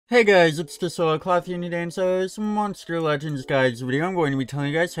Hey guys, it's the Solo Cloth here today, and so this Monster Legends Guides video, I'm going to be telling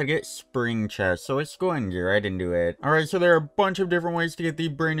you guys how to get spring chests. So let's go and get right into it. Alright, so there are a bunch of different ways to get the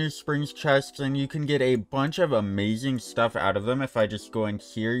brand new springs chests, and you can get a bunch of amazing stuff out of them. If I just go in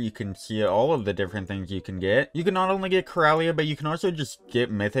here, you can see all of the different things you can get. You can not only get Coralia, but you can also just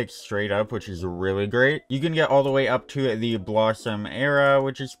get Mythic straight up, which is really great. You can get all the way up to the Blossom era,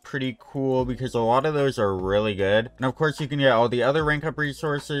 which is pretty cool because a lot of those are really good. And of course, you can get all the other rank up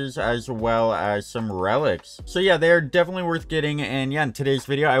resources, as well as some relics. So yeah, they're definitely worth getting, and yeah, in today's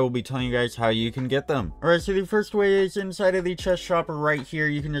video I will be telling you guys how you can get them. Alright, so the first way is inside of the chest shop right here.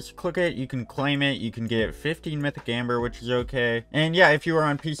 You can just click it, you can claim it, you can get 15 mythic amber, which is okay. And yeah, if you are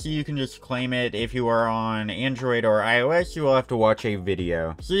on PC, you can just claim it. If you are on Android or iOS, you will have to watch a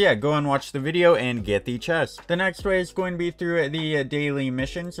video. So yeah, go and watch the video and get the chest. The next way is going to be through the daily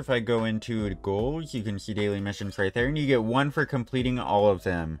missions. If I go into goals, you can see daily missions right there, and you get one for completing all of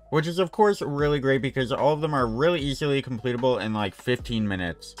them, which is of course really great because all of them are really easily completable in like 15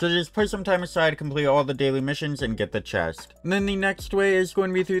 minutes. So just put some time aside, complete all the daily missions, and get the chest. And then the next way is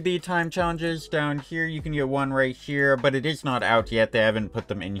going to be through the time challenges. Down here you can get one right here, but it is not out yet. They haven't put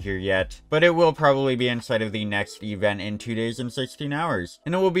them in here yet, but it will probably be inside of the next event in 2 days and 16 hours,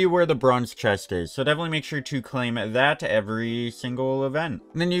 and it will be where the bronze chest is. So definitely make sure to claim that every single event.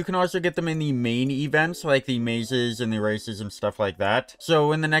 And then you can also get them in the main events, like the mazes and the races and stuff like that. So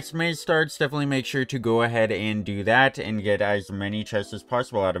when the next maze starts, definitely make sure to go ahead and do that and get as many chests as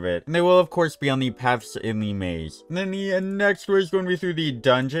possible out of it. And they will of course be on the paths in the maze. And then the next way is going to be through the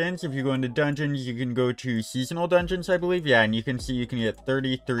dungeons. If you go into dungeons, you can go to seasonal dungeons, I believe. Yeah, and you can see you can get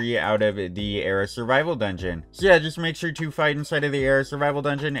 33 out of the era survival dungeon. So yeah, just make sure to fight inside of the era survival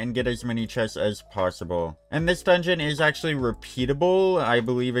dungeon and get as many chests as possible. And this dungeon is actually repeatable. I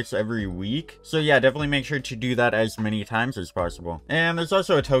believe it's every week. So yeah, definitely make sure to do that as many times as possible. And there's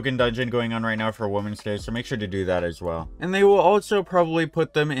also a token dungeon going on right now for Women's Day, so make sure to do that as well. And they will also probably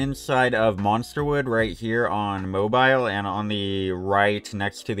put them inside of Monsterwood right here on mobile and on the right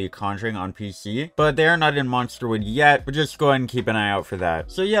next to the Conjuring on PC. But they are not in Monsterwood yet, but just go ahead and keep an eye out for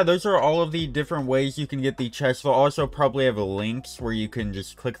that. So yeah, those are all of the different ways you can get the chests. They'll also probably have links where you can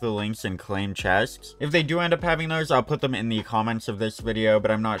just click the links and claim chests. If they do end up having those, I'll put them in the comments of this video,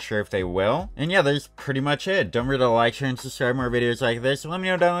 but I'm not sure if they will. And yeah, that's pretty much it. Don't forget to like, share, and subscribe more videos like this. Let me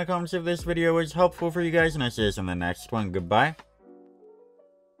know down in the comments if this video was helpful for you guys, and I'll see you in the next one. Goodbye.